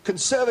is the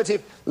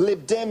Conservative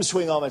Lib Dem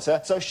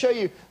swingometer. So I'll show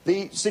you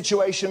the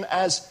situation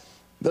as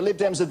the Lib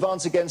Dems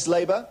advance against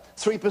Labour.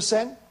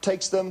 3%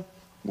 takes them,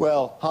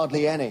 well,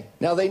 hardly any.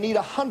 Now, they need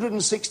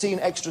 116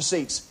 extra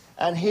seats,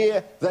 and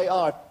here they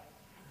are.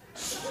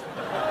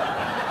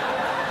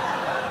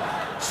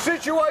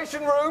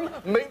 Situation room,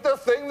 meet the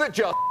thing that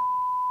just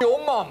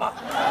your mama.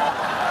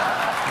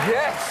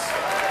 Yes.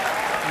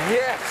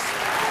 Yes.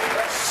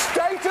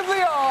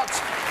 State-of-the-art,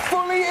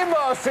 fully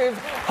immersive,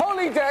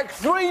 holodeck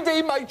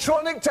 3D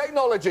matronic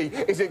technology.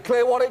 Is it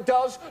clear what it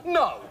does?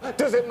 No.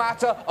 Does it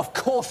matter? Of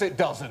course it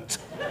doesn't.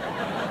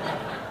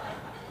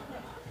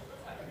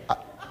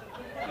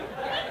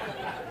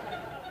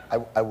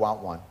 I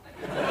want one.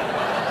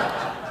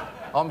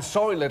 I'm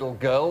sorry, little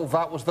girl,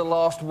 that was the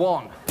last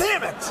one.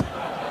 Damn it!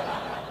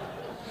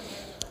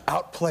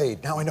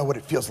 outplayed. Now I know what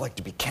it feels like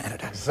to be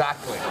Canada.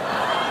 Exactly.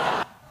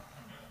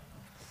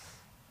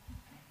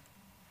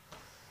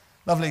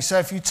 Lovely. So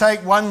if you take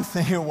one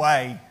thing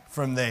away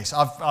from this,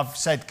 I've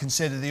said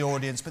consider the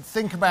audience, but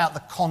think about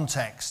the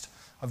context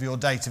of your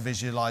data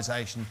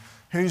visualization.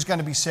 Who's going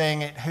to be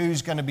seeing it?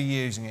 Who's going to be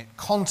using it?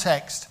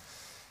 Context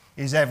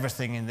is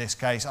everything in this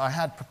case. I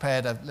had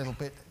prepared a little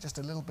bit, just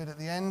a little bit at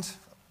the end,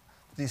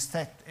 the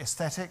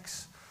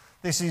aesthetics.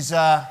 This is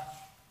a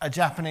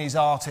Japanese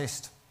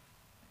artist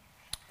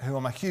who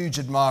I'm a huge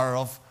admirer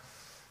of,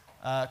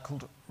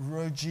 called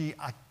Roji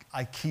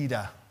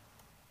Aikida.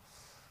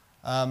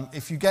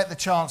 If you get the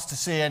chance to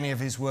see any of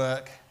his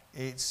work,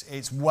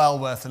 it's well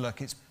worth a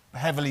look. It's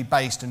heavily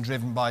based and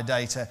driven by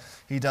data.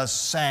 He does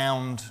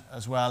sound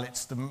as well.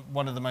 It's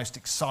one of the most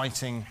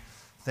exciting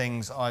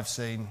things I've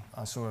seen.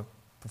 I saw a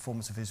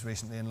performance of his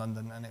recently in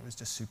London, and it was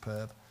just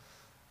superb.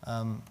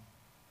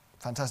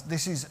 Fantastic.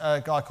 This is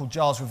a guy called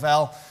Giles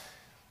Revell.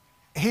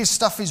 His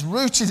stuff is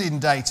rooted in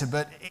data,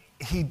 but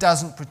he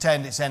doesn't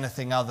pretend it's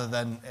anything other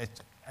than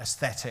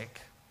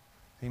aesthetic.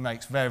 He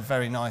makes very,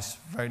 very nice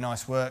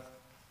work.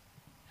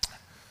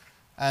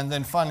 And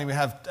then finally we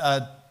have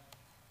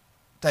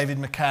David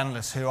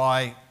McCandless, who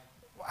I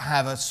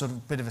have a sort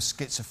of bit of a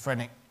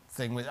schizophrenic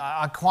thing with.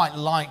 I quite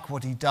like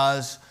what he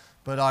does,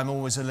 but I'm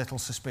always a little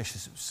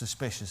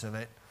suspicious of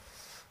it.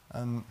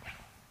 And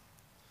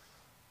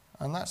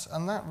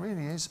that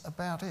really is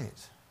about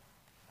it.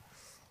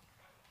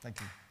 Thank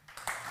you.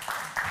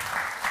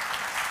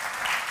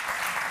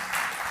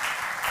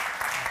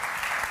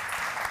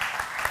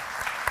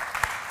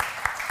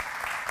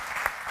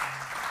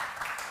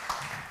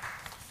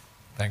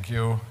 Thank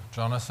you,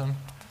 Jonathan.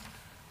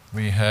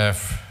 We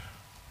have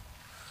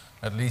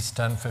at least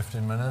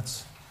 10-15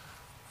 minutes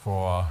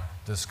for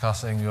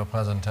discussing your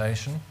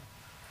presentation,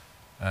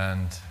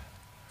 and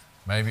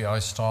maybe I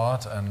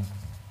start and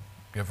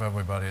give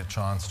everybody a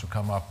chance to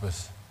come up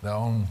with their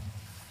own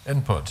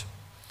input.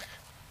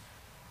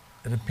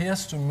 It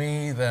appears to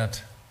me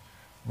that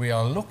we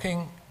are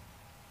looking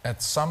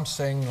at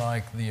something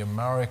like the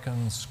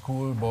American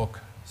school book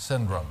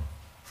syndrome,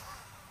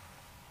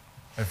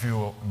 if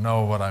you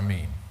know what I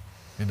mean.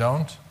 You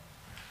don't?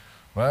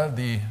 Well,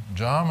 the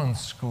German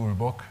school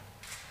book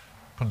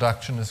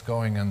production is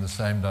going in the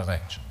same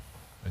direction.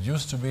 It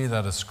used to be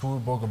that a school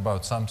book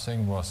about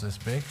something was this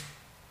big.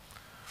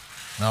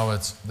 Now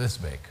it's this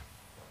big.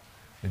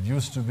 It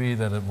used to be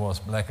that it was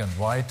black and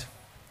white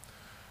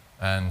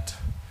and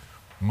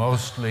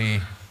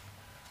mostly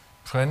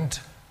print,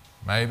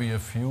 maybe a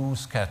few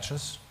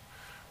sketches.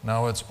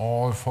 Now it's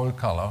all full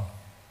color.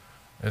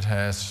 It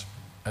has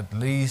at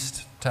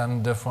least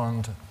 10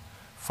 different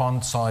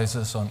font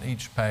sizes on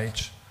each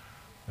page.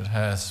 It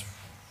has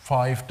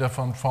 5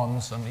 different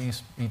fonts on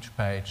each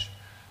page.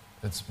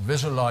 It's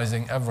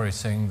visualizing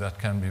everything that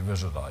can be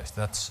visualized.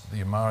 That's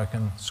the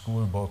American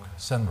school book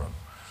syndrome.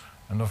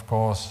 And of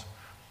course,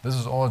 this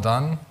is all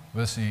done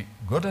with the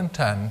good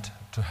intent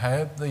to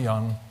help the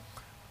young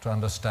to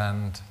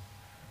understand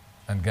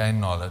and gain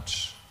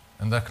knowledge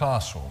in their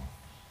classroom.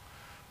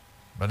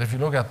 But if you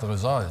look at the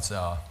results, they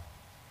are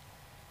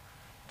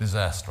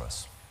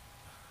disastrous.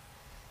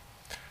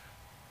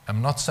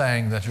 I'm not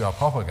saying that you are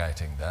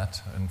propagating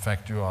that. In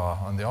fact, you are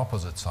on the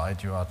opposite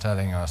side. You are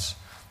telling us,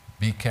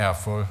 be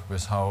careful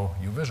with how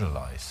you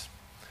visualize.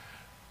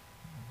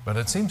 But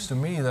it seems to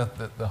me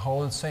that the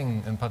whole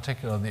thing, in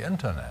particular the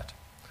internet,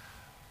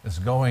 is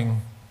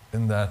going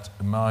in that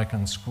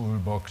American school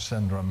book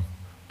syndrome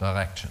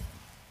direction.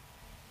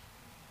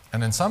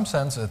 And in some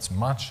sense, it's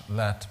much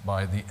led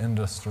by the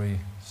industry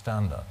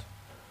standard,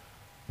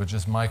 which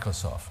is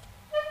Microsoft.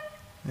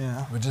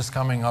 Yeah. Which is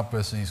coming up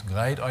with these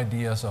great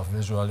ideas of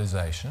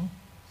visualization.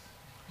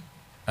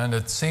 And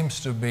it seems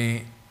to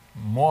be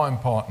more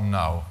important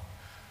now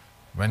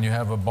when you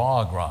have a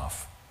bar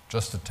graph,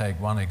 just to take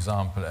one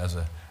example as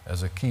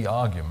a key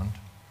argument,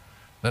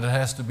 that it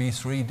has to be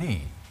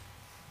 3D.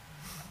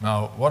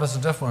 Now, what is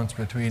the difference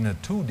between a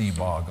 2D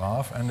bar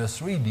graph and a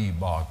 3D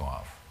bar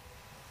graph?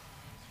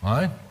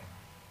 Right?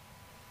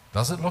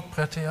 Does it look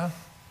prettier?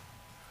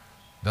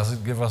 Does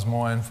it give us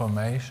more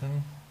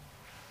information?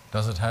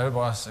 Does it help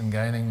us in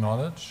gaining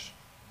knowledge?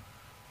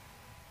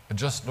 It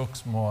just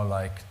looks more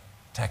like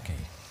techie,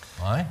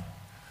 right?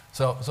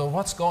 So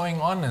what's going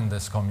on in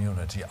this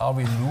community? Are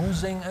we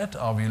losing it?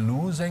 Are we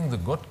losing the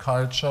good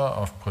culture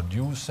of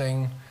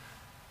producing?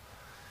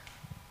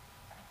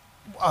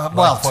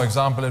 Well, for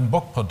example, in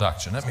book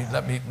production.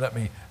 Let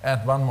me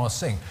add one more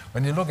thing.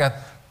 When you look at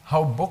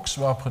how books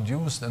were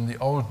produced in the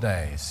old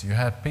days, you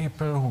had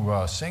people who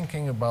were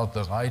thinking about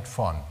the right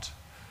font.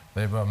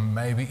 They were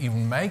maybe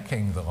even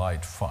making the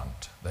right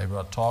font. They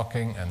were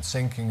talking and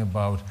thinking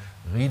about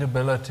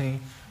readability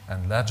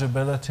and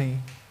legibility.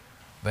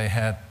 They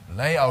had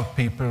layout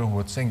people who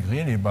would think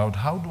really about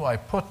how do I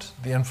put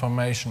the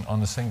information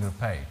on a single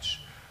page.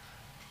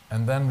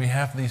 And then we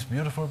have these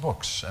beautiful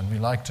books, and we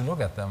like to look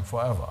at them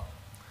forever.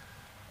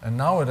 And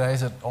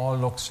nowadays it all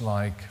looks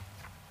like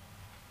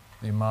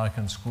the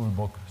American school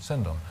book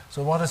syndrome.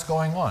 So what is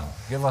going on?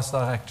 Give us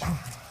direction.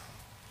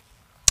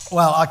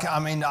 Well, I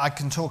mean, I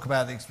can talk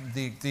about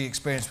the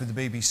experience with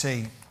the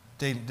BBC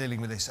dealing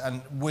with this,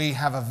 and we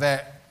have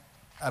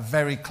a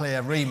very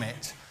clear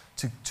remit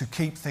to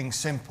keep things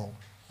simple.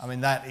 I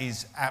mean, that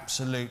is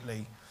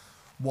absolutely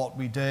what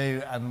we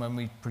do, and when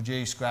we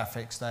produce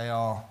graphics,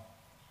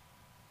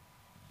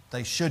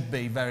 they should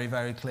be very,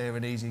 very clear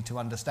and easy to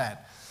understand.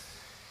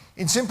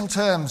 In simple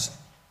terms,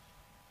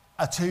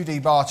 a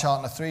 2D bar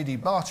chart and a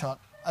 3D bar chart,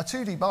 a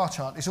 2D bar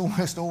chart is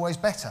almost always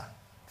better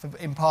for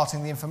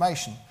imparting the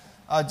information.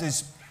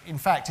 In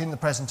fact, in the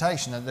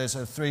presentation, there's a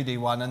 3D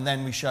one, and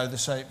then we show the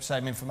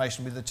same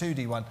information with the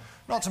 2D one.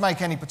 Not to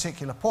make any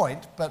particular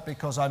point, but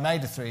because I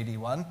made a 3D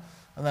one,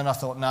 and then I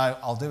thought, no,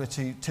 I'll do a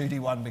 2D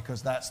one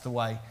because that's the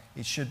way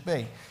it should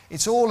be.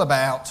 It's all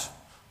about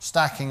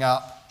stacking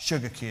up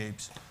sugar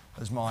cubes,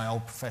 as my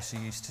old professor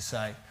used to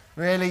say.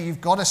 Really,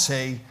 you've got to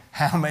see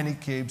how many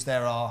cubes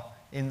there are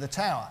in the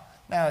tower.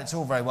 Now, it's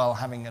all very well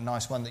having a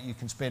nice one that you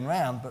can spin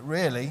round, but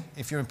really,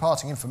 if you're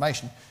imparting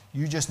information,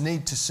 you just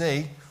need to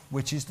see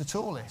which is the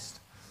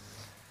tallest.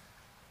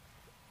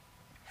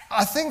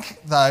 I think,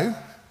 though,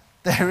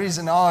 there is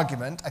an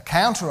argument, a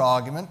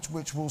counter-argument,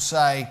 which will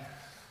say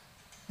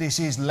this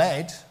is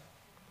lead.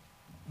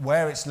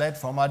 Where it's led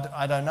from,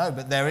 I don't know,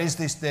 but there is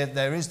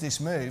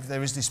this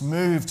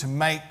move to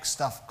make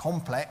stuff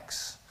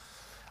complex.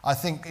 I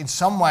think in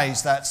some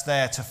ways that's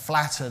there to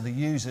flatter the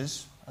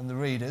users and the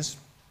readers.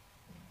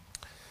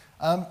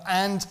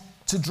 And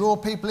to draw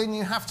people in,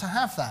 you have to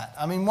have that.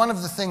 I mean, one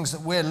of the things that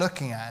we're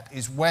looking at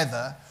is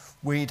whether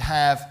we'd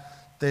have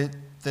the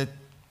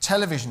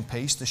television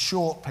piece, the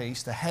short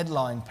piece, the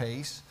headline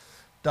piece,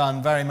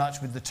 done very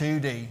much with the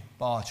 2D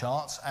bar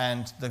charts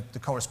and the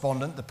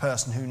correspondent, the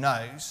person who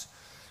knows.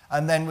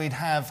 And then we'd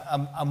have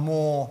a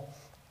more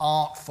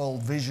artful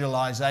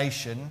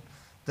visualization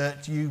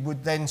that you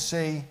would then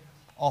see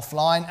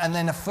offline, and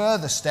then a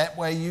further step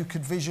where you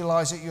could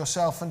visualize it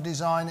yourself and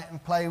design it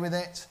and play with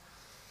it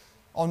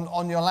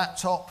on your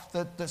laptop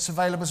that's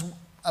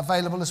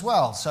available as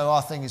well. So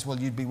our thing is, well,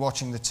 you'd be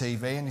watching the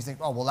TV and you think,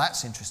 oh, well,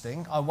 that's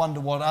interesting. I wonder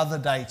what other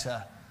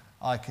data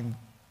I can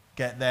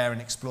get there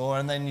and explore,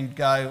 and then you'd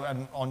go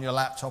and on your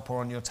laptop or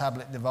on your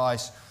tablet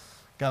device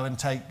go and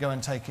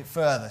take it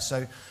further.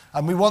 So,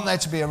 and we want there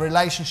to be a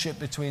relationship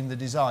between the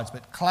designs,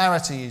 but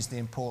clarity is the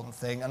important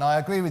thing. And I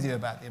agree with you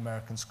about the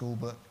American school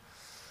book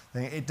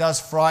thing. It does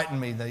frighten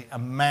me, the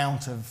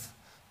amount of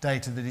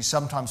data that is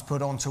sometimes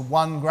put onto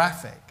one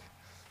graphic.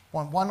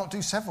 Why not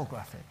do several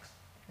graphics?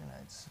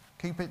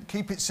 You know,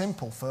 keep it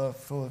simple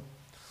for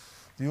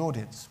the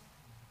audience.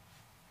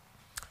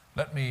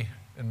 Let me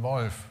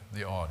involve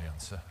the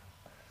audience.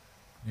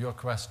 Your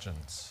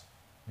questions,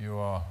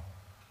 your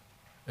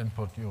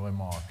input, your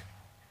remark.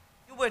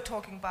 You were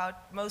talking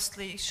about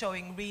mostly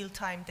showing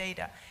real-time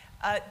data.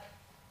 Are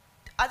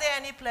there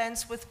any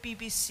plans with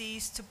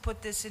BBCs to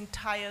put this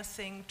entire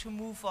thing to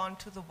move on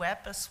to the web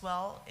as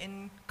well,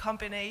 in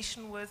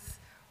combination with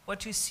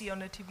what you see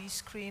on a TV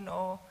screen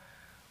or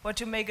what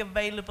you make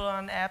available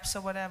on apps or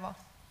whatever?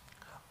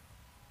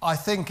 I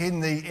think in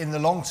the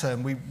long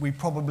term we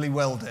probably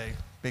will do,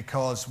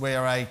 because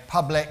we're a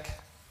public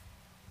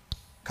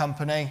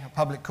company, a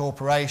public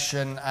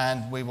corporation,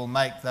 and we will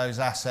make those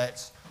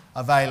assets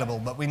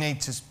available. But we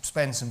need to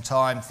spend some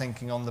time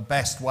thinking on the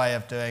best way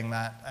of doing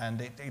that,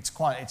 and it's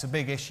a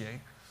big issue,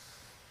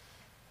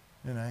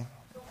 you know.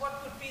 So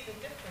what would be the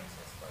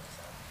differences, for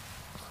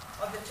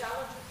example, or the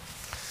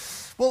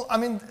challenges? Well, I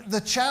mean, the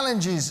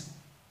challenges,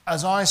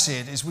 as I see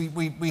it, is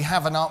we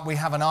have an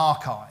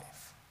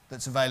archive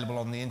that's available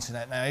on the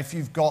internet. Now, if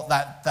you've got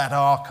that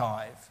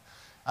archive,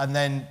 and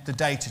then the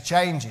data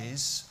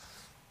changes,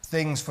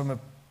 things from a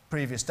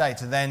previous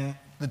data, then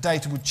the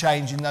data would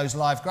change in those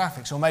live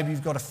graphics. Or maybe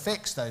you've got to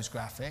fix those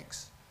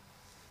graphics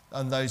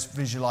and those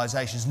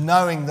visualizations,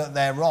 knowing that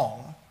they're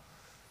wrong,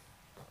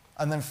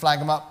 and then flag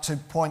them up to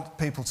point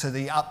people to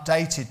the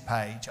updated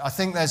page. I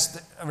think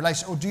there's a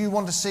relation. Or do you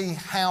want to see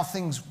how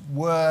things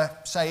were,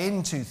 say,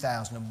 in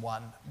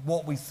 2001,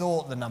 what we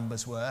thought the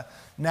numbers were?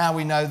 Now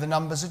we know the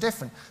numbers are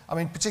different. I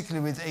mean,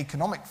 particularly with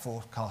economic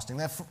forecasting,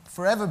 they're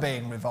forever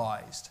being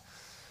revised.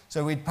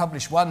 So we'd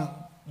publish one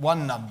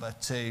number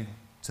to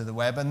the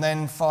web and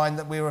then find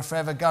that we were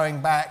forever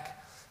going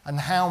back, and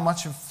how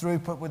much of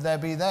throughput would there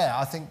be there?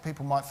 I think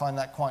people might find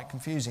that quite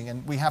confusing,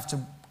 and we have to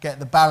get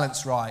the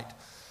balance right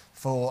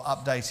for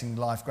updating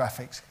live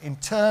graphics. In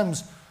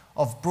terms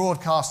of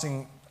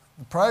broadcasting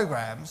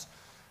programs,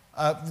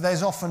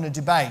 there's often a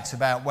debate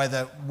about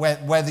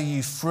whether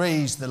you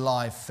freeze the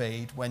live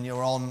feed when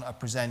you're on a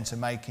presenter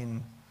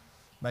making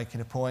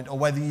a point, or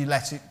whether you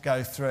let it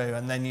go through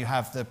and then you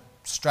have the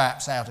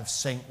straps out of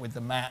sync with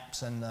the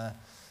maps and the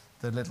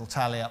little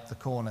tally up the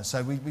corner.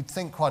 So we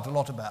think quite a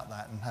lot about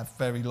that and have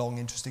very long,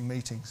 interesting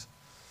meetings,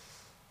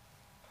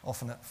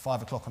 often at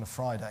 5 o'clock on a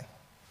Friday.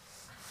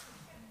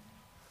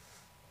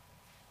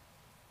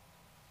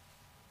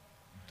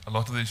 A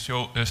lot of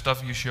the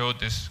stuff you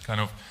showed is kind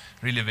of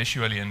really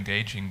visually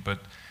engaging, but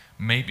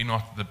maybe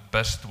not the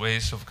best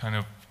ways of kind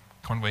of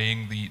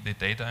conveying the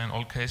data in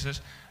all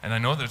cases. And I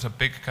know there's a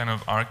big kind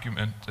of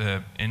argument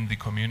in the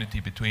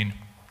community between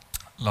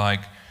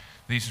like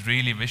these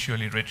really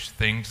visually rich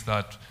things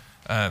that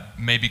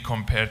maybe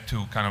compared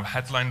to kind of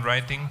headline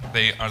writing,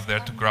 they are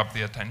there to grab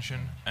the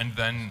attention, and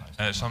then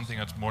something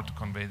that's more to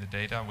convey the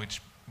data,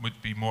 which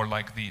would be more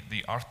like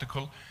the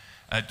article.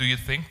 Do you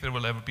think there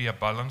will ever be a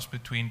balance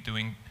between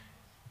doing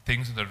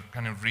things that are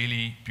kind of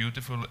really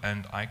beautiful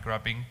and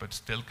eye-grabbing, but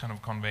still kind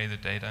of convey the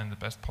data in the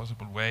best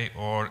possible way?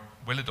 Or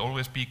will it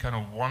always be kind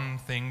of one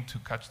thing to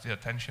catch the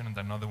attention and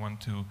another one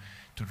to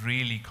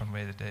really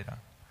convey the data?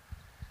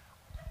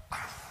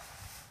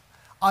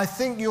 I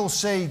think you'll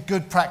see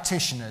good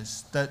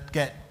practitioners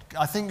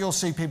I think you'll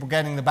see people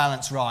getting the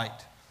balance right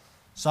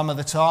some of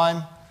the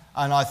time,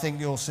 and I think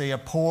you'll see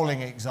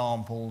appalling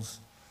examples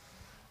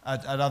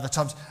at other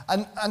times.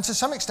 And to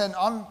some extent,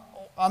 I'm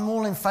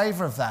all in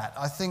favour of that.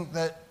 I think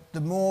that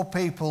the more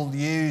people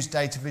use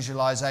data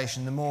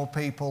visualization, the more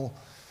people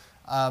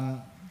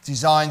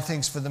design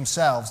things for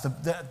themselves,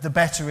 the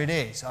better it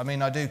is. I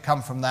mean, I do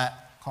come from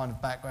that kind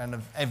of background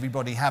of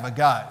everybody have a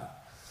go.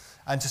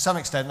 And to some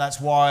extent,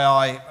 that's why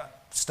I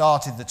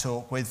started the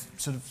talk with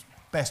sort of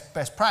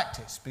best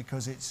practice,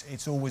 because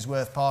it's always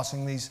worth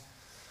passing these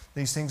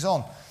things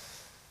on.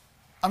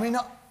 I mean,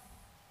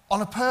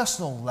 on a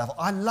personal level,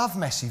 I love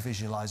messy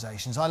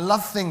visualizations. I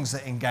love things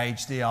that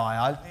engage the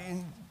eye.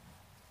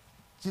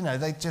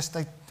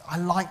 I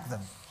like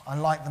them. I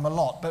like them a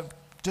lot. But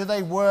do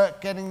they work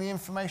getting the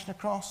information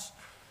across?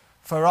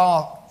 For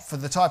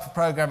the type of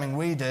programming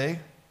we do,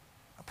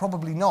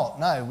 probably not.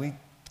 No, we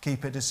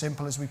keep it as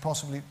simple as we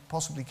possibly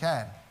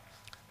can.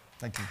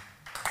 Thank you.